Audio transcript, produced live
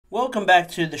Welcome back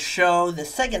to the show, the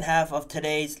second half of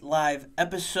today's live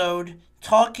episode,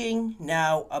 talking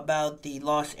now about the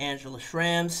Los Angeles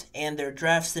Rams and their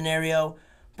draft scenario.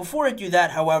 Before I do that,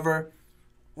 however,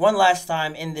 one last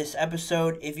time in this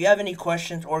episode, if you have any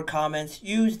questions or comments,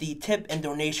 use the tip and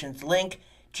donations link,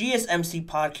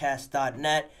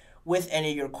 gsmcpodcast.net, with any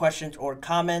of your questions or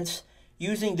comments.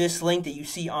 Using this link that you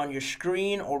see on your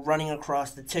screen or running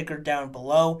across the ticker down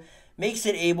below makes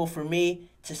it able for me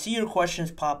to see your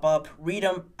questions pop up, read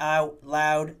them out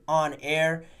loud on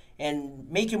air, and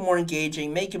make it more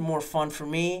engaging, make it more fun for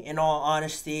me. In all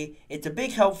honesty, it's a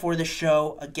big help for the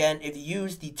show. Again, if you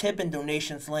use the tip and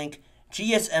donations link,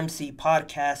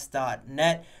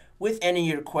 gsmcpodcast.net, with any of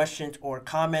your questions or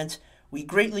comments, we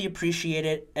greatly appreciate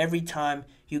it every time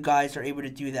you guys are able to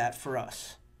do that for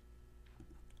us.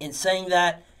 In saying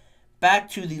that, back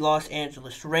to the Los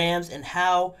Angeles Rams and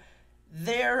how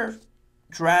their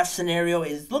draft scenario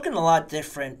is looking a lot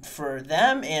different for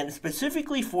them and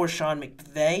specifically for Sean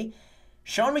McVay.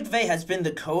 Sean McVay has been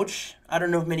the coach, I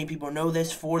don't know if many people know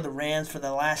this, for the Rams for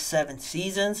the last 7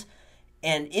 seasons.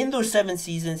 And in those 7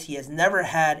 seasons, he has never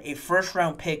had a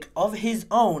first-round pick of his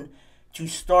own to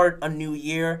start a new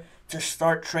year, to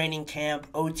start training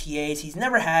camp, OTAs. He's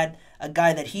never had a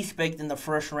guy that he picked in the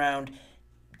first round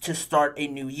to start a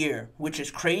new year, which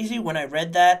is crazy. When I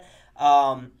read that,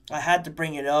 I had to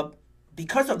bring it up.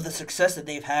 Because of the success that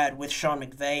they've had with Sean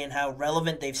McVay and how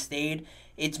relevant they've stayed,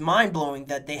 it's mind-blowing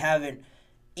that they haven't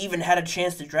even had a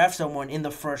chance to draft someone in the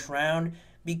first round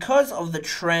because of the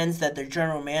trends that their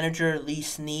general manager, Les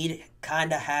Snead,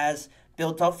 kind of has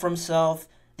built up for himself,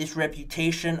 this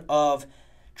reputation of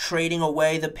trading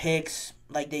away the picks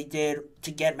like they did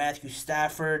to get Matthew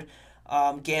Stafford,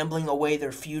 gambling away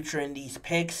their future in these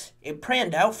picks. It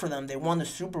panned out for them. They won the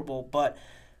Super Bowl, but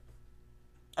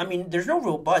I mean, there's no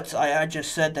real buts. I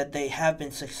just said that they have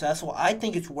been successful. I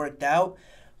think it's worked out.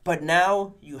 But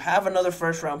now you have another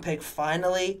first-round pick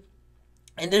finally,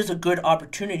 and there's a good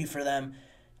opportunity for them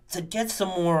to get some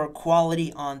more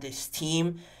quality on this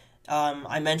team.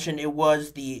 I mentioned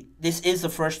this is the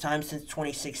first time since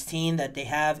 2016 that they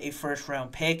have a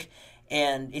first-round pick,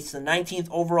 and it's the 19th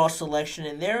overall selection,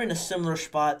 and they're in a similar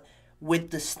spot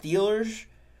with the Steelers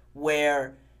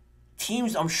where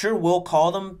teams, I'm sure, will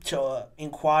call them to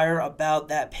inquire about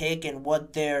that pick and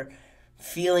what their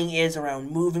feeling is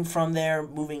around moving from there,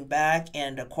 moving back,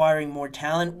 and acquiring more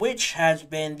talent, which has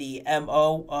been the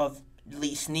MO of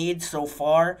Les Snead so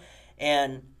far.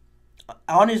 And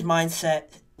on his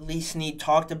mindset, Les Snead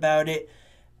talked about it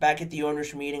back at the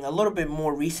owners' meeting a little bit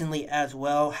more recently as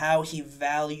well, how he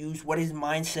values, what his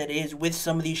mindset is with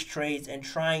some of these trades and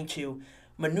trying to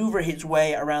maneuver his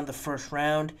way around the first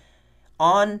round.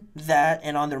 On that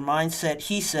and on their mindset,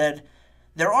 he said,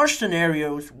 there are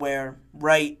scenarios where,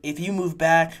 right, if you move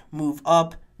back, move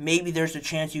up, maybe there's a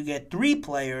chance you get 3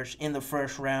 players in the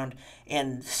first round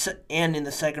and in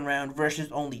the second round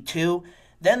versus only 2.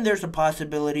 Then there's a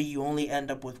possibility you only end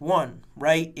up with 1,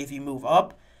 right, if you move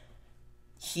up.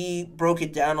 He broke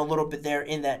it down a little bit there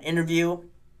in that interview.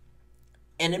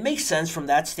 And it makes sense from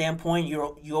that standpoint.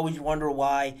 You always wonder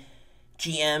why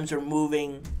GMs are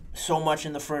moving so much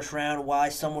in the first round, why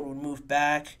someone would move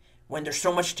back when there's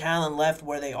so much talent left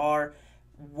where they are,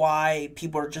 why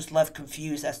people are just left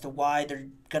confused as to why they're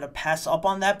going to pass up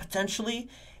on that potentially.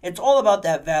 It's all about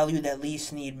that value that Les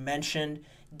Snead mentioned,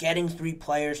 getting 3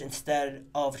 players instead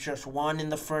of just 1 in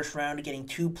the first round, getting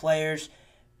 2 players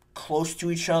close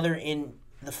to each other in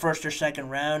the first or second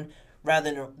round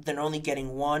rather than only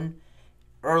getting 1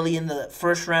 early in the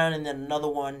first round and then another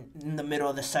one in the middle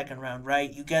of the second round,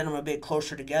 right? You get them a bit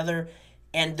closer together,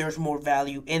 and there's more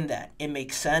value in that. It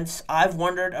makes sense. I've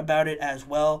wondered about it as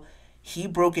well. He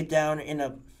broke it down in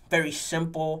a very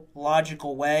simple,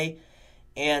 logical way.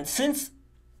 And since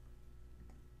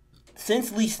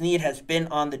Les Snead has been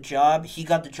on the job, he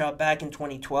got the job back in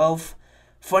 2012.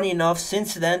 Funny enough,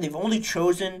 since then, they've only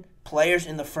chosen players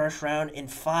in the first round in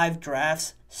 5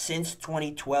 drafts since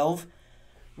 2012.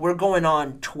 We're going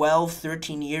on 12,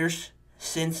 13 years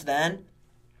since then.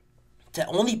 To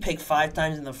only pick 5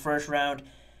 times in the first round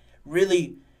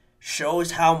really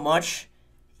shows how much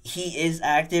he is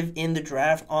active in the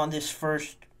draft on this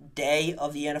first day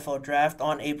of the NFL draft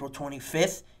on April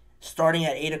 25th. Starting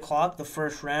at 8 o'clock, the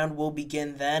first round will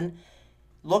begin then.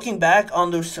 Looking back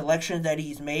on those selections that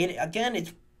he's made, again,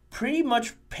 it's pretty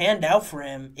much panned out for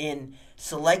him in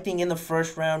selecting in the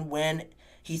first round when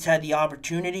he's had the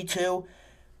opportunity to.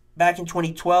 Back in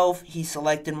 2012, he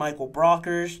selected Michael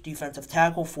Brockers, defensive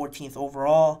tackle, 14th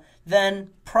overall. Then,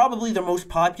 probably the most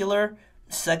popular,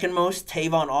 second most,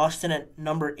 Tavon Austin at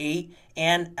number 8,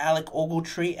 and Alec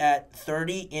Ogletree at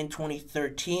 30 in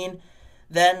 2013.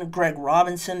 Then Greg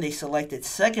Robinson, they selected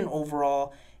 2nd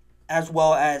overall, as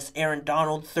well as Aaron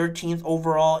Donald, 13th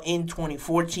overall in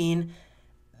 2014.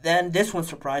 Then this one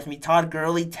surprised me. Todd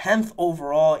Gurley, 10th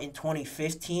overall in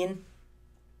 2015.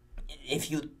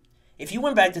 If you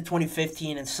went back to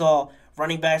 2015 and saw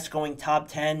running backs going top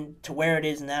 10 to where it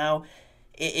is now,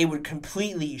 it would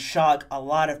completely shock a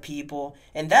lot of people.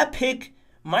 And that pick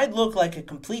might look like a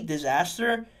complete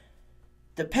disaster.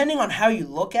 Depending on how you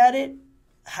look at it,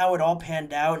 how it all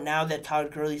panned out now that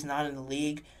Todd Gurley's not in the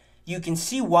league, you can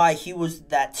see why he was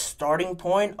that starting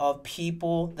point of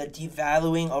people, the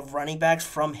devaluing of running backs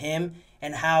from him,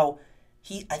 and how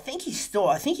I think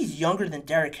he's younger than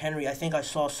Derrick Henry, I think I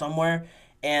saw somewhere,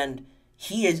 and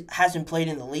he hasn't played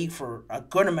in the league for a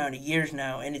good amount of years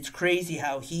now, and it's crazy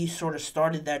how he sort of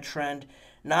started that trend,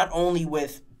 not only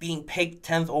with being picked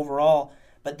 10th overall,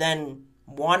 but then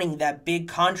wanting that big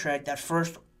contract that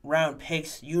first round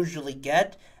picks usually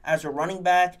get as a running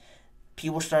back.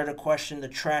 People started to question the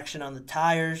traction on the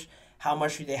tires, how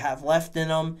much do they have left in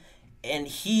them, and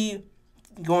he,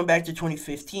 going back to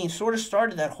 2015, sort of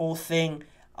started that whole thing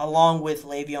along with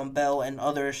Le'Veon Bell and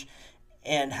others,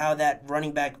 and how that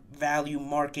running back value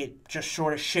market just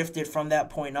sort of shifted from that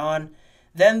point on.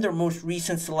 Then their most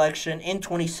recent selection in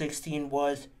 2016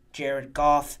 was Jared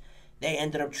Goff. They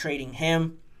ended up trading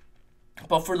him.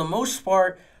 But for the most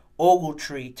part,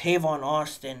 Ogletree, Tavon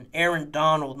Austin, Aaron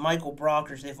Donald, Michael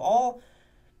Brockers, they've all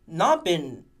not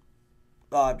been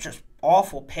just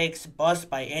awful picks, bust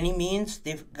by any means.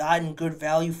 They've gotten good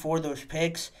value for those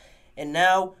picks. And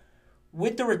now,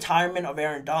 with the retirement of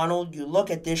Aaron Donald, you look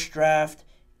at this draft,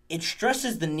 it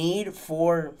stresses the need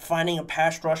for finding a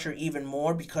pass rusher even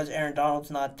more because Aaron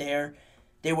Donald's not there.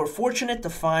 They were fortunate to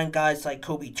find guys like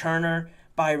Kobe Turner,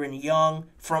 Byron Young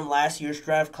from last year's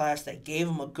draft class that gave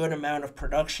him a good amount of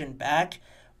production back.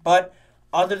 But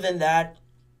other than that,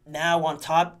 now on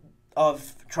top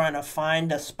of trying to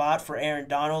find a spot for Aaron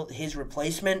Donald, his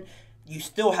replacement, you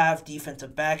still have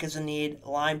defensive back as a need,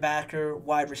 linebacker,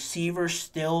 wide receiver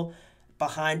still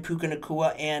behind Puka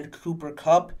Nacua and Cooper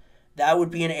Kupp. That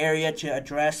would be an area to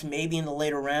address maybe in the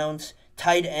later rounds.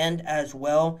 Tight end as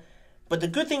well. But the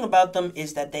good thing about them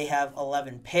is that they have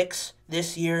 11 picks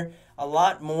this year, a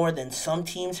lot more than some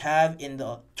teams have in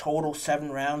the total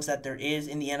 7 rounds that there is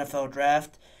in the NFL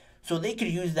draft. So they could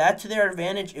use that to their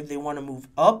advantage if they want to move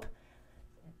up.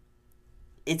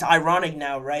 It's ironic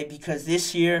now, right? Because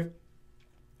this year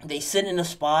they sit in a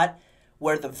spot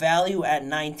where the value at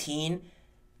 19,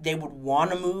 they would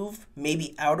want to move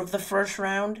maybe out of the first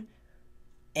round.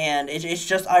 And it's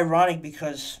just ironic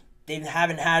because they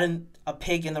haven't had a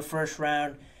pick in the first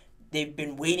round. They've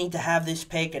been waiting to have this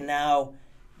pick, and now,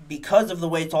 because of the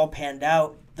way it's all panned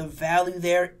out, the value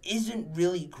there isn't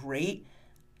really great.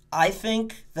 I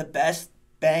think the best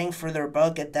bang for their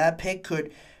buck at that pick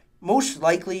could most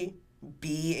likely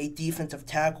be a defensive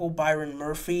tackle. Byron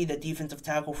Murphy, the defensive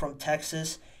tackle from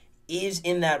Texas, is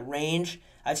in that range.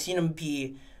 I've seen him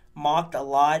be mocked a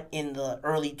lot in the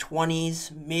early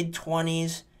 20s,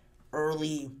 mid-20s,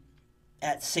 early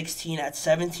at 16, at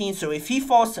 17. So if he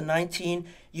falls to 19,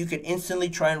 you could instantly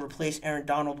try and replace Aaron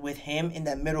Donald with him in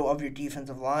that middle of your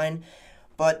defensive line.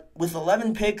 But with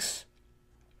 11 picks,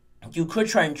 you could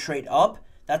try and trade up.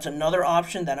 That's another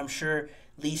option that I'm sure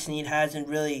Les Snead hasn't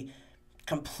really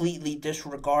completely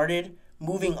disregarded.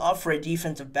 Moving up for a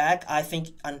defensive back, I think,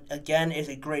 again, is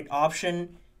a great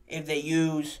option if they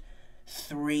use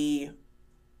 3,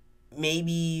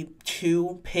 maybe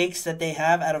 2 picks that they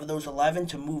have out of those 11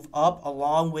 to move up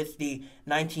along with the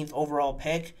 19th overall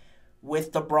pick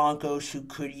with the Broncos, who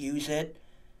could use it.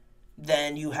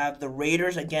 Then you have the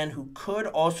Raiders, again, who could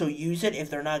also use it if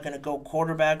they're not going to go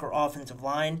quarterback or offensive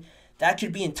line. That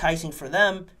could be enticing for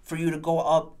them, for you to go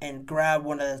up and grab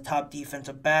one of the top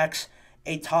defensive backs,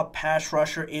 a top pass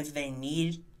rusher if they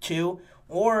need to,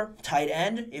 or tight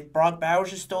end. If Brock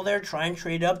Bowers is still there, try and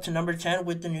trade up to number 10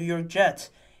 with the New York Jets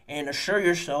and assure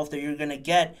yourself that you're going to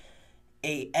get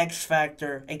a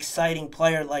X-factor, exciting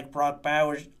player like Brock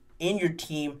Bowers in your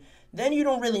team. Then you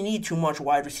don't really need too much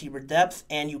wide receiver depth,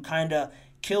 and you kind of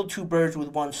kill 2 birds with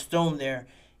 1 stone there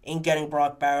in getting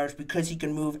Brock Bowers because he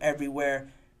can move everywhere.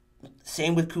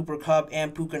 Same with Cooper Kupp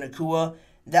and Puka Nacua.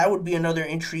 That would be another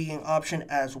intriguing option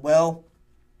as well.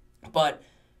 But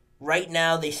right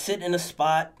now, they sit in a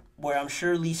spot where I'm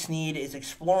sure Les Snead is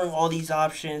exploring all these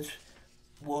options,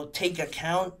 will take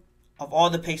account of all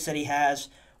the picks that he has,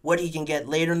 what he can get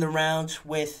later in the rounds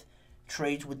with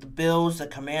trades with the Bills, the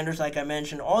Commanders, like I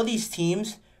mentioned. All these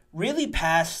teams really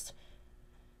past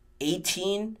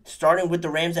 18, starting with the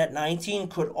Rams at 19,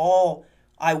 could all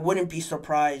I wouldn't be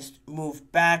surprised.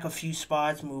 Move back a few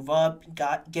spots, move up,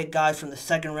 get guys from the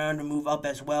second round to move up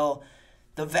as well.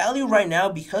 The value right now,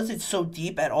 because it's so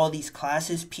deep at all these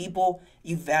classes, people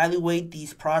evaluate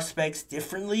these prospects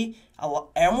differently.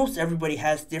 Almost everybody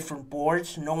has different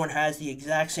boards. No one has the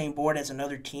exact same board as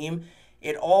another team.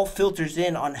 It all filters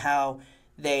in on how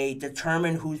they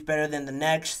determine who's better than the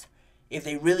next, if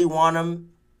they really want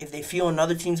them, if they feel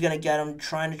another team's going to get them,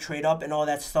 trying to trade up and all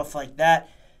that stuff like that.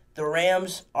 The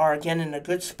Rams are, again, in a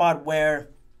good spot where,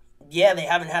 yeah, they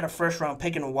haven't had a first-round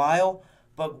pick in a while,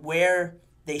 but where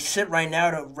they sit right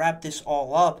now to wrap this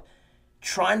all up,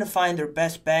 trying to find their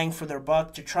best bang for their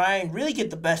buck, to try and really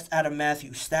get the best out of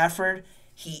Matthew Stafford.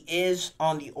 He is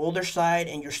on the older side,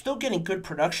 and you're still getting good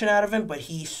production out of him, but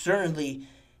he certainly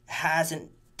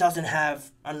doesn't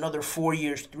have another 4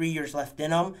 years, 3 years left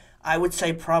in him. I would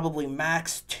say probably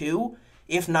max 2,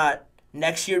 if not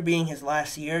next year being his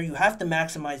last year. You have to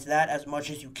maximize that as much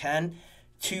as you can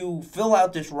to fill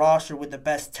out this roster with the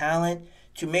best talent,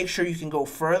 to make sure you can go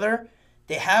further.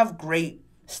 They have great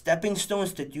stepping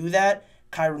stones to do that.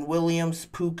 Kyron Williams,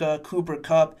 Puka, Cooper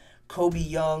Kupp, Kobe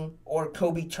Young, or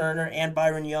Kobe Turner, and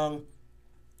Byron Young.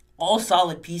 All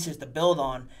solid pieces to build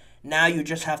on. Now you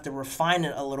just have to refine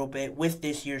it a little bit with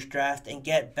this year's draft and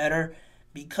get better,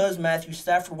 because Matthew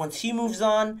Stafford, once he moves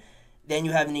on, then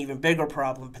you have an even bigger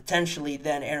problem, potentially,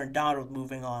 than Aaron Donald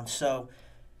moving on. So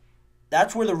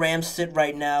that's where the Rams sit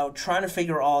right now, trying to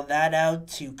figure all that out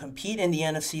to compete in the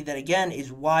NFC that, again,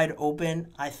 is wide open.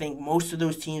 I think most of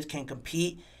those teams can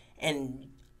compete, and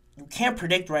you can't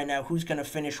predict right now who's going to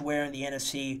finish where in the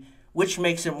NFC, which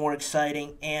makes it more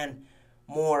exciting and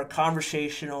more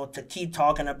conversational to keep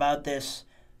talking about this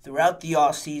throughout the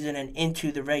offseason and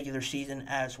into the regular season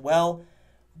as well.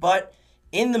 But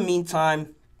in the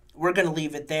meantime, we're going to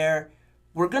leave it there.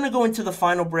 We're going to go into the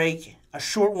final break, a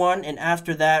short one, and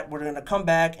after that, we're going to come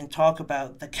back and talk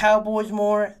about the Cowboys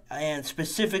more, and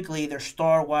specifically their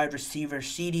star wide receiver,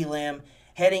 CeeDee Lamb,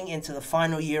 heading into the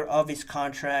final year of his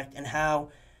contract, and how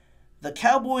the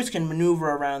Cowboys can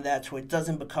maneuver around that so it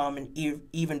doesn't become an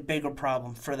even bigger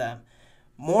problem for them.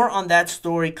 More on that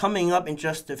story coming up in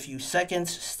just a few seconds.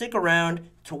 Stick around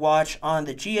to watch on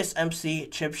the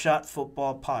GSMC Chip Shot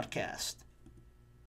Football Podcast.